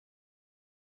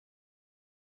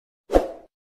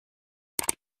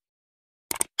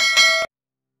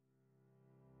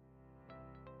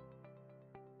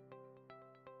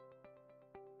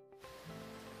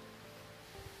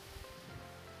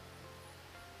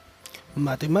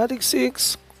Mathematics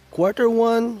 6, Quarter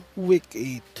 1, Week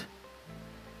 8.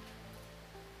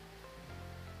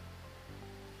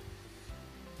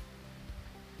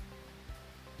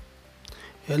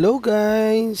 Hello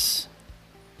guys!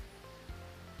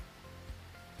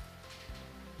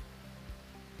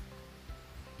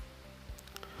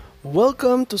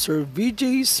 Welcome to Sir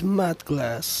VJ's Math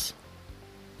Class.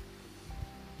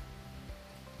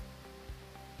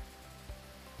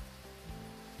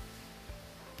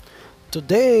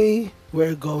 Today,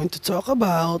 we're going to talk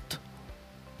about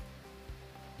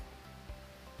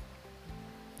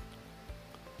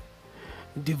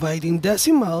dividing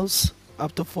decimals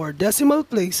up to 4 decimal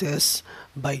places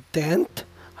by tenth,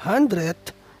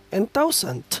 hundredth, and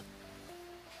thousandth.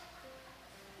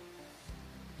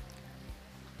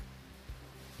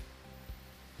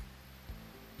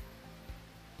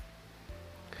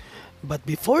 But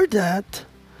before that,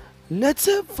 let's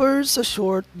have first a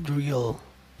short drill.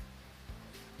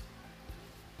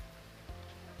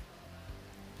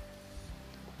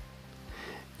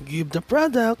 Give the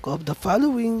product of the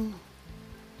following.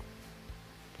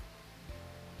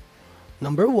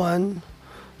 Number 1,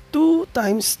 2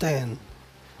 times 10.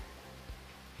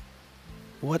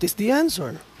 What is the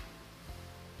answer?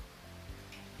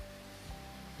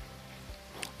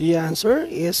 The answer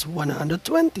is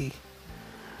 120.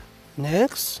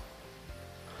 Next,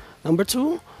 number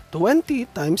 2, 20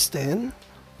 times 10.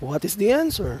 What is the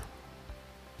answer?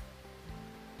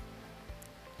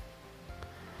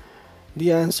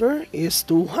 The answer is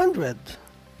 200.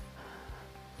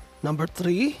 Number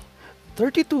 3,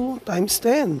 32 times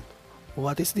 10.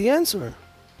 What is the answer?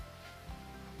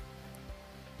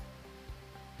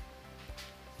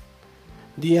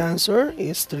 The answer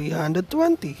is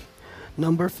 320.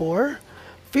 Number 4,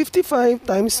 55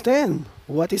 times 10.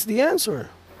 What is the answer?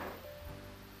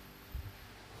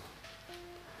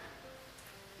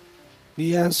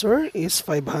 The answer is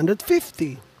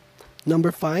 550.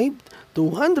 Number 5,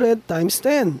 200 times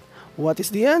 10. What is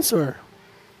the answer?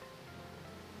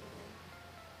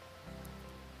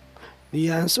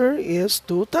 The answer is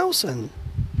 2000.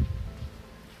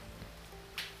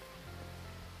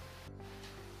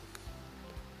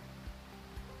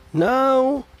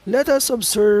 Now, let us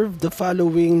observe the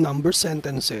following number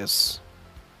sentences.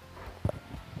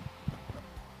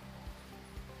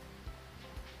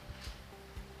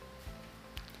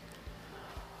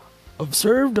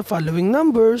 Observe the following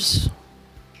numbers.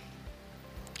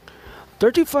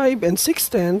 35 and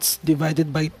 6/10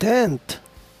 divided by 10th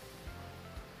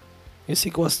is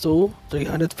equals to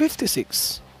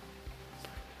 356.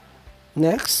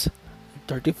 Next,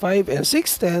 35 and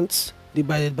 6/10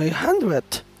 divided by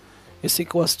 100th is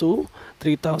equals to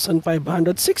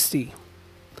 3,560.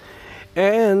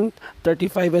 And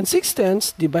 35 and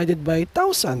 6/10 divided by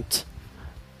 1,000th.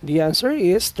 The answer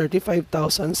is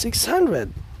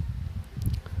 35,600.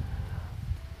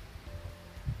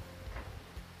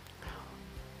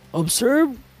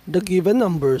 Observe the given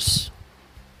numbers.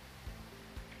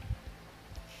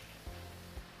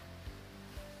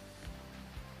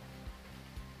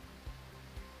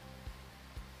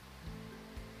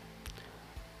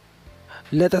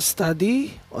 Let us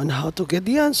study on how to get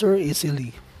the answer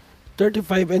easily.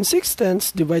 35 and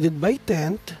 6/10 divided by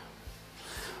 10th.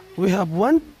 We have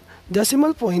one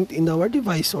decimal point in our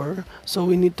divisor, so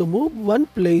we need to move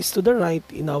one place to the right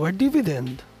in our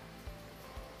dividend.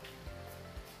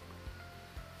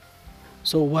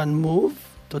 So one move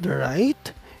to the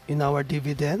right in our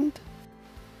dividend.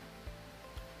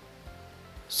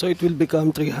 So it will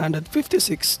become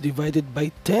 356 divided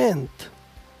by 10th.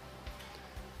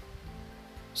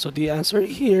 So the answer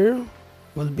here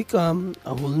will become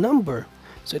a whole number.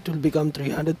 So it will become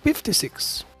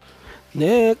 356.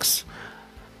 Next,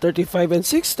 35 and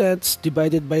 6/10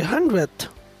 divided by 100th.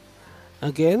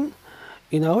 Again,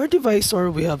 in our divisor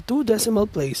we have 2 decimal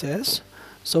places.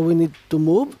 So we need to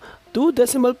move 2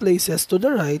 decimal places to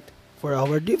the right for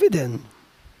our dividend.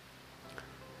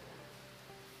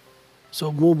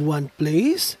 So move one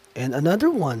place and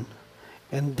another one,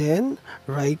 and then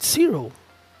write 0.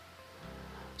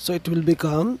 So it will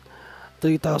become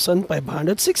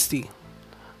 3,560.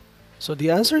 So the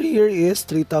answer here is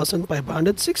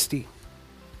 3,560.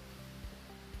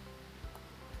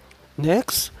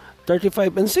 Next,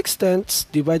 35 and 6/10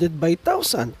 divided by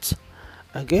 1,000.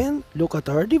 Again, look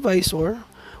at our divisor.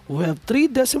 We have 3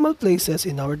 decimal places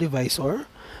in our divisor,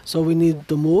 so we need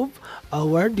to move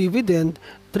our dividend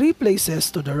 3 places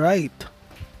to the right.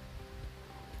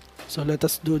 So let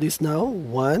us do this now.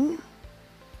 1,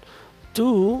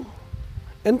 2,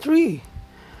 and 3.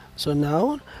 So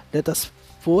now, let us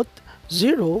put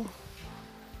 0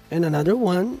 and another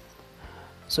 1.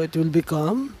 So it will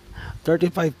become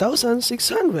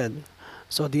 35,600.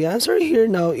 So the answer here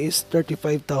now is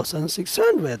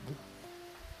 35,600.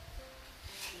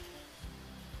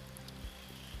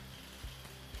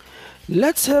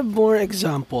 Let's have more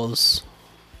examples.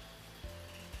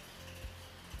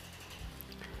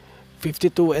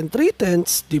 52 and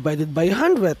 3/10 divided by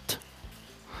 100.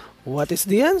 What is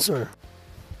the answer?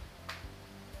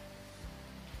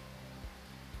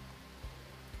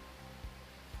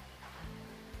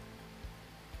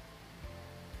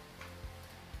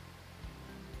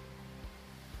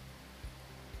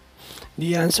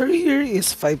 The answer here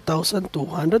is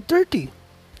 5,230.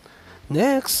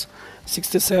 Next,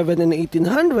 67 and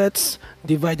 1800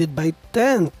 divided by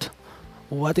 10th.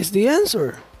 What is the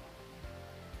answer?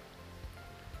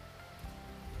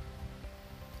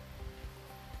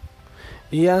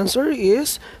 The answer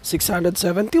is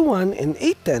 671 and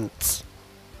 8/10.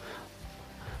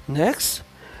 Next,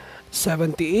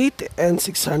 78 and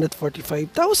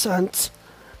 645 thousandths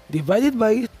divided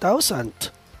by 1,000.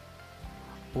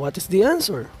 What is the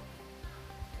answer?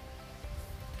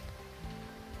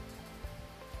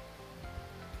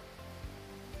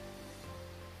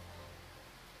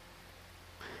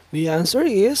 The answer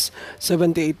is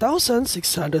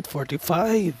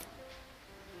 78,645.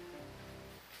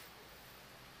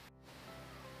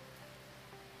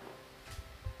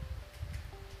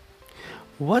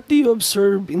 What do you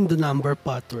observe in the number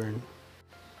pattern?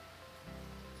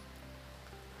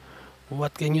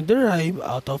 What can you derive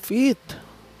out of it?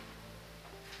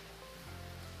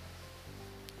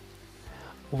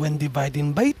 When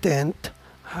dividing by tenth,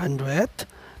 hundredth,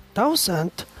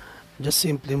 thousandth, just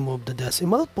simply move the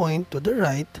decimal point to the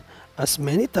right as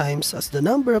many times as the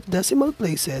number of decimal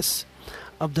places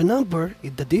of the number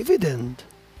in the dividend.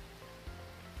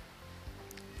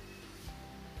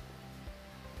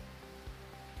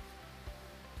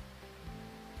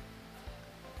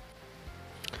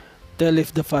 Tell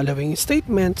if the following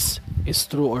statements is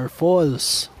true or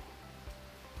false.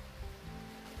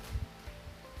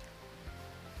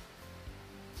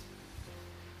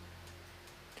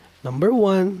 Number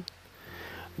 1,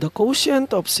 the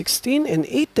quotient of 16 and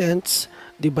 8/10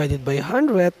 divided by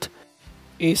 100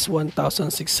 is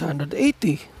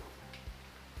 1,680.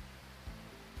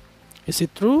 Is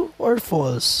it true or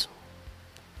false?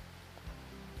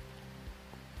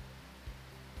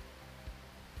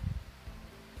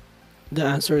 The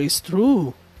answer is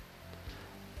true.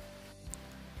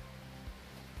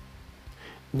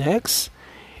 Next,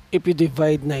 if you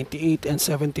divide 98 and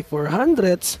 74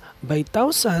 hundredths by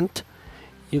 1,000,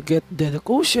 you get the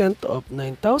quotient of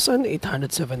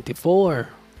 9,874.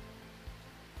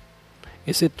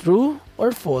 Is it true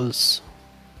or false?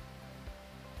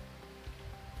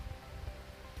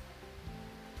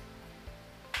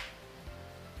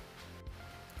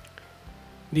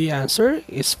 The answer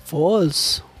is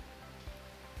false.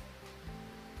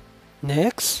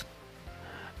 Next,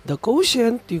 the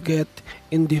quotient you get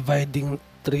in dividing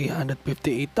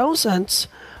 358 thousandths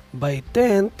by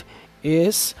 10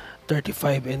 is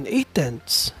 35 and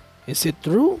 8/10. Is it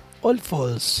true or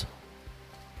false?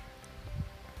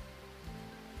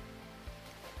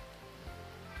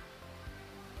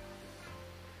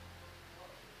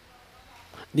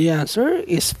 The answer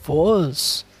is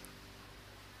false.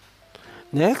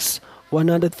 Next,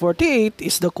 148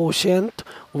 is the quotient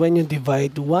when you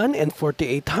divide 1 and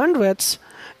 48 hundredths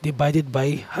divided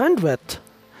by 100.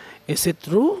 Is it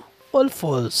true or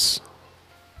false?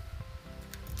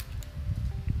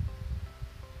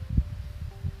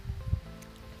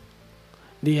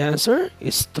 The answer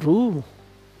is true.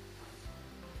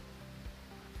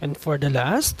 And for the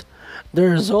last, the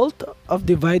result of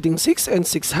dividing 6 and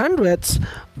 6 hundredths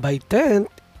by 10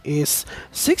 is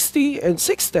 60 and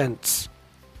 6/10.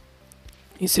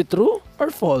 Is it true or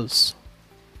false?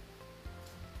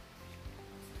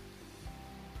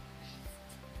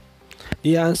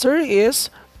 The answer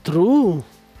is true.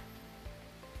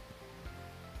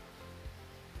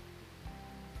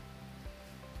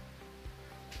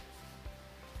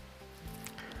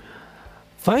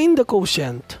 Find the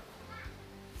quotient.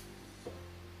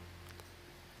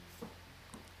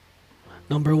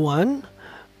 Number 1,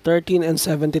 13 and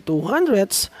 72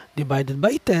 hundredths divided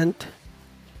by 10.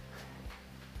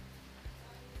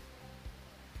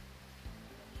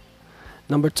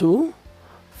 Number 2,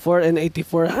 4 and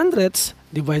 84 hundredths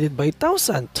divided by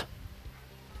 1,000.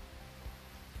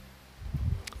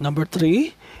 Number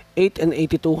 3, 8 and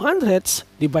 82 hundredths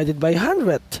divided by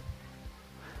 100.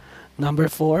 Number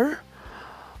 4,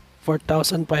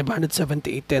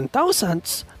 4,578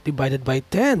 10,000ths divided by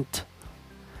 10.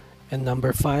 And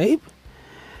number 5,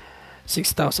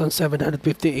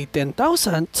 6,758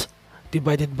 10,000ths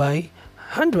divided by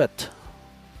hundred.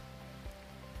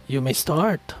 You may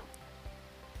start.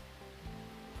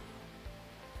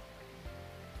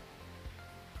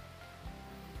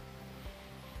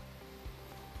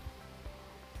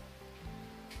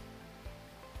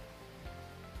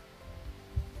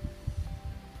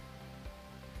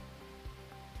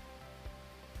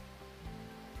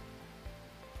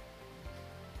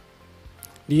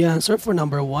 The answer for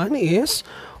number 1 is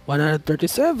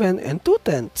 137 and 2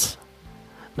 tenths.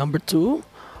 Number 2,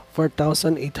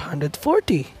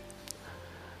 4,840.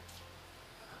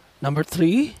 Number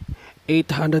 3,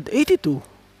 882.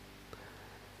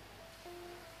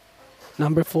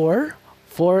 Number 4,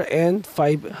 4 and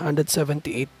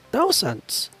 578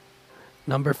 thousandths.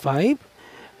 Number 5,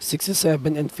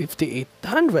 67 and 58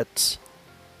 hundredths.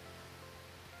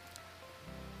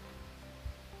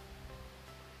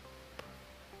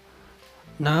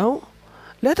 Now,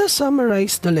 let us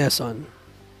summarize the lesson.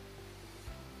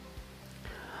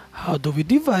 How do we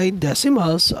divide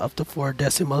decimals up to 4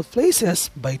 decimal places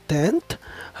by tenth,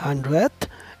 hundredth,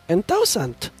 and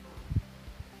thousandth?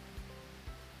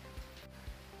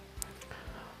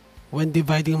 When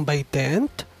dividing by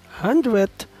tenth,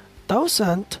 hundredth,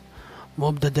 thousandth,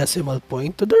 move the decimal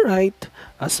point to the right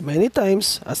as many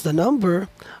times as the number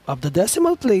of the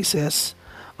decimal places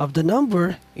of the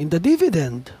number in the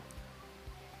dividend.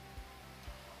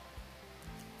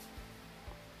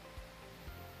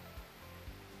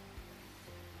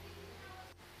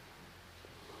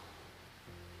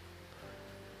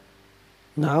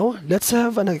 Now, let's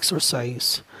have an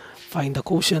exercise. Find the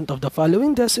quotient of the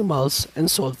following decimals and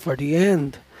solve for the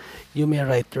end. You may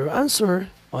write your answer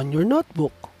on your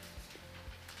notebook.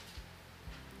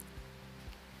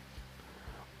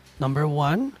 Number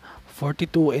 1,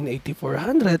 42 and 84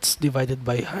 hundredths divided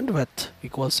by hundredth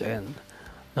equals n.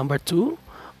 Number 2,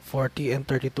 40 and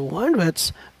 32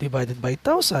 hundredths divided by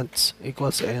thousandths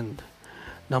equals n.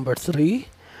 Number 3,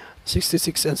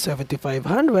 66 and 75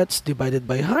 hundredths divided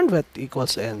by hundredth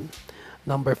equals n.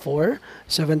 Number 4,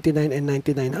 79 and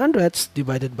 99 hundredths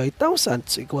divided by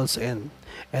thousandths equals n.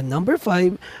 And number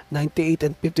 5, 98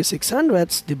 and 56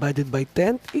 hundredths divided by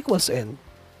tenth equals n.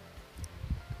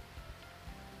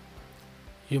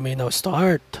 You may now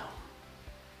start.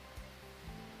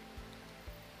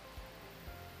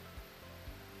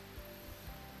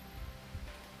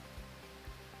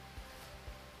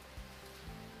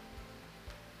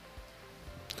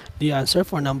 The answer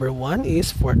for number 1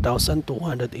 is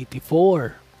 4,284.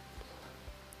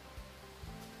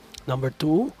 Number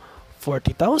 2,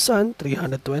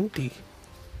 40,320.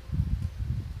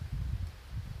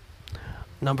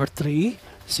 Number 3,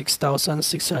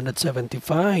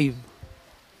 6,675.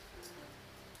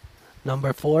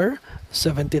 Number 4,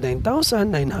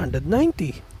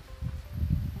 79,990.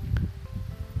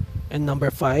 And number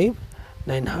 5,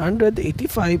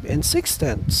 985 and 6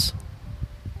 tenths.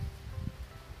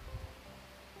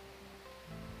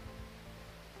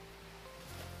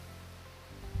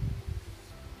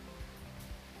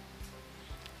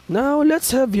 Now,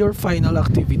 let's have your final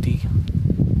activity.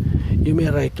 You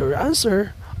may write your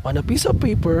answer on a piece of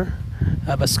paper,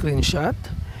 have a screenshot,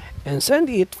 and send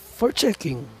it for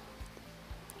checking.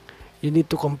 You need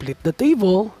to complete the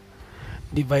table.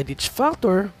 Divide each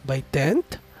factor by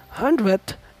tenth,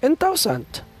 hundredth, and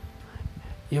thousandth.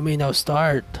 You may now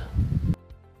start.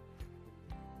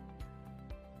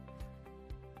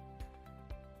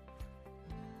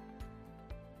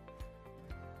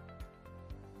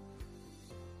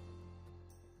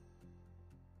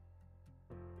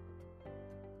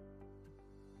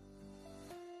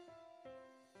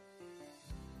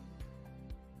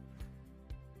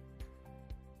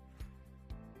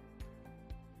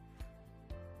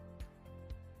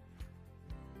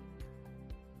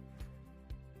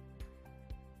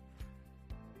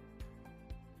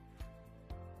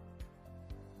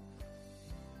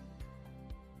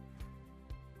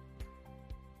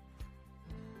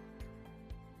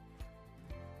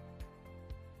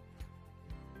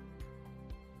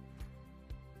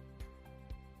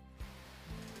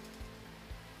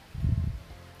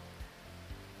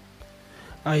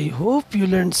 I hope you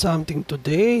learned something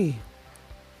today.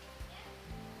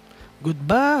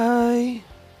 Goodbye.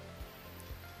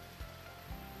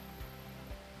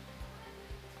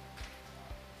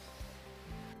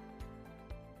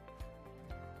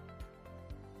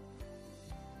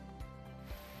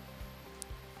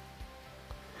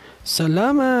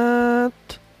 Salamat.